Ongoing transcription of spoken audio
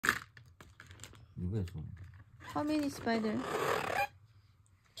누구였어? How many spider?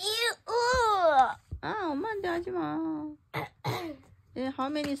 Ew. 아, 엄마한테 하지 마. 네, how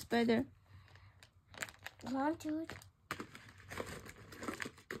many spider? 1, 2,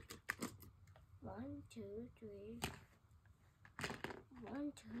 1, 2, 3.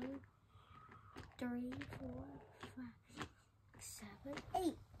 1, 2, 3, 4, 5, 7,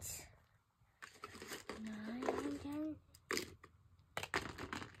 8. 9, 10.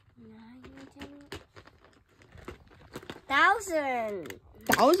 9, 10. 1,000.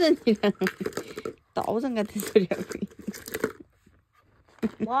 thousand이랑 thousand 같은 소리 하고 있네.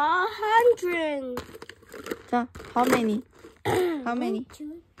 100. 자, how many? How many? 1,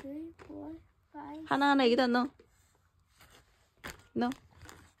 2, 3, 4, 5. 하나하나 여기다 넣어. 넣어.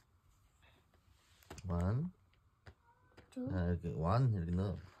 원. 아, 이렇게 원 이렇게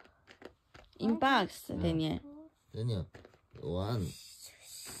넣어. In box, 데니엘. 아니야. 원.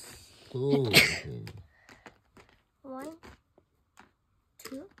 투. 이렇게. 1,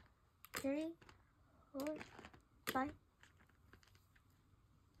 2, 3, 4, 5.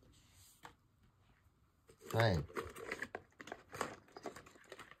 파이브.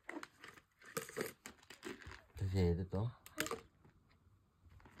 다시 해야 돼 또.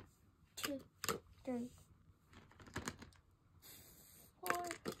 2, 3, 4,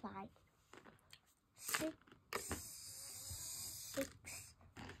 5, 6,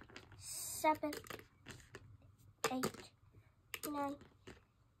 7, 8, 9,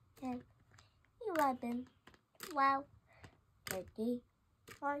 10, 11, 12, 13,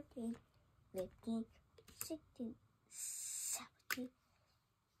 14, 15, 16, 17, 18,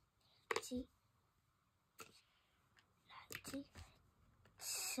 19,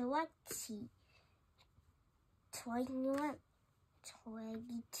 20, 21,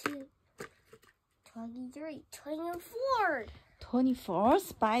 22, 23, 24. 24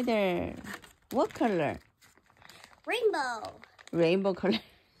 spider. What color? Rainbow. Rainbow color.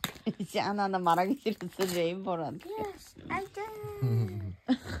 이제 하나하나 말하기 싫었어, 레인보우란테. Yes, I did.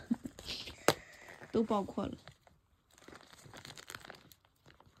 또包括了.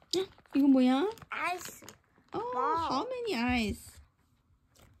 이거 뭐야? Ice Oh, Ball. how many eyes?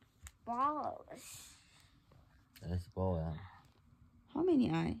 balls. 에스 버야. How many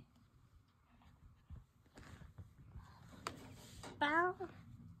eyes? Ball.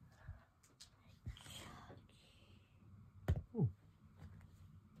 오.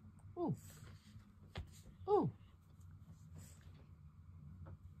 오. 오.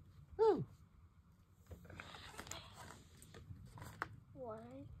 1,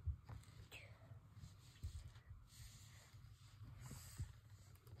 2,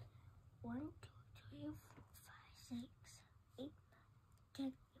 1, 2, 3, 4, 5, 6, 8,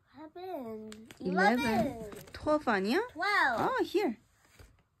 10, 11. 11. 12 아니야? 12. Oh, here.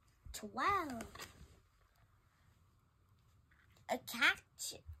 12. A cat.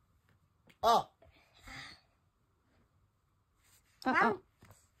 아.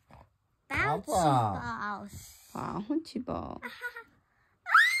 Bouncy 아빠. balls. 바운티 볼.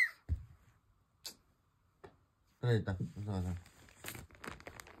 그래 일단 가자.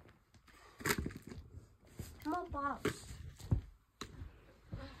 More balls.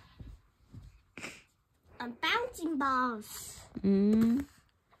 I'm bouncing balls.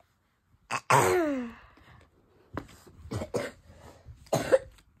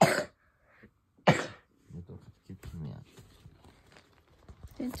 이것도 기침이야.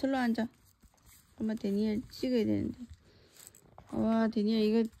 저로 앉아. 엄마 데니엘 찍어야 되는데. 와, 데니엘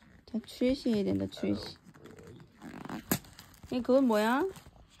이거 다 출시해야 된다, 출시. 그건 뭐야?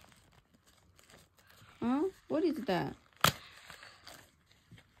 어? What is that?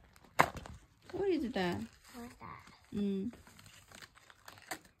 What is that? What's that?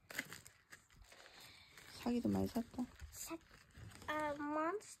 사기도 많이 샀다.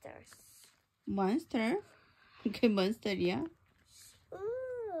 Monsters. 몬스터? 그게 몬스터이야?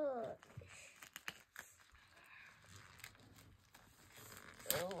 Ooh.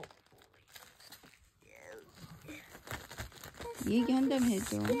 얘기한다면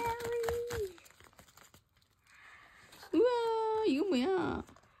해줘. Scary. 우와, 이거 뭐야?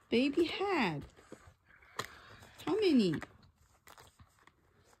 Baby hat. How many?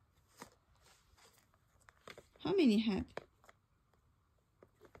 How many hat?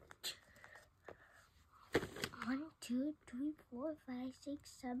 1, 2, 3, 4, 5, 6,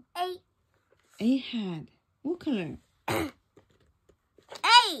 7, 8. 8 hat. What color? 8.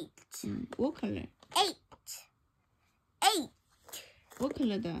 What color? 8. 8. What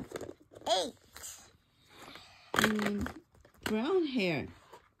color that? 8. Brown hair.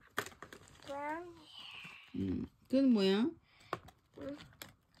 Brown. 그건 뭐야?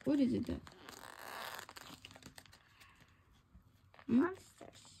 What is that?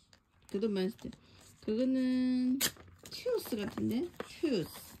 monsters. 그도 몬스터. 그거는 튜스 같은데? 튜스.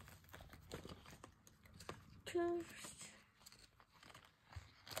 Two.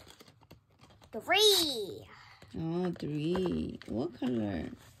 3. 어, 3. What color?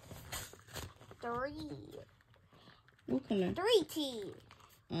 3. What color? 3 teeth.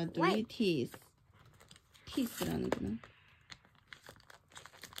 아, 3 teeth. teeth라는구나.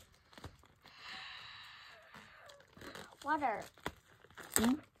 Water.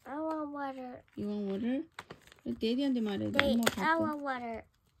 응? I want water. You want water? 데디한테 말해. Wait, 엄마 I 바꿔. want water.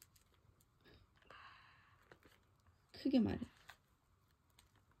 크게 말해.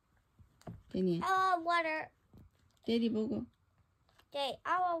 데니, I want water. 데디 보고. Hey,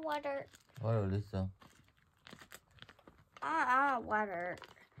 I want water. Water 어디 있어? I want water.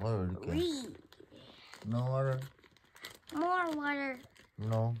 Water 어디 있게? Read. No water. More water.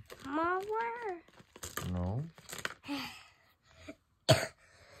 No. More water. No.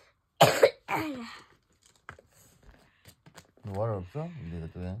 너 water 없어? 네가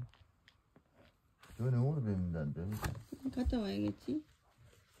또 해? 저번에 오늘 뱀인데 안 됩니다. 갔다 와야겠지?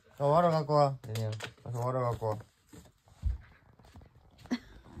 자, water 갖고 와. 대니야. 가서 water 갖고 와.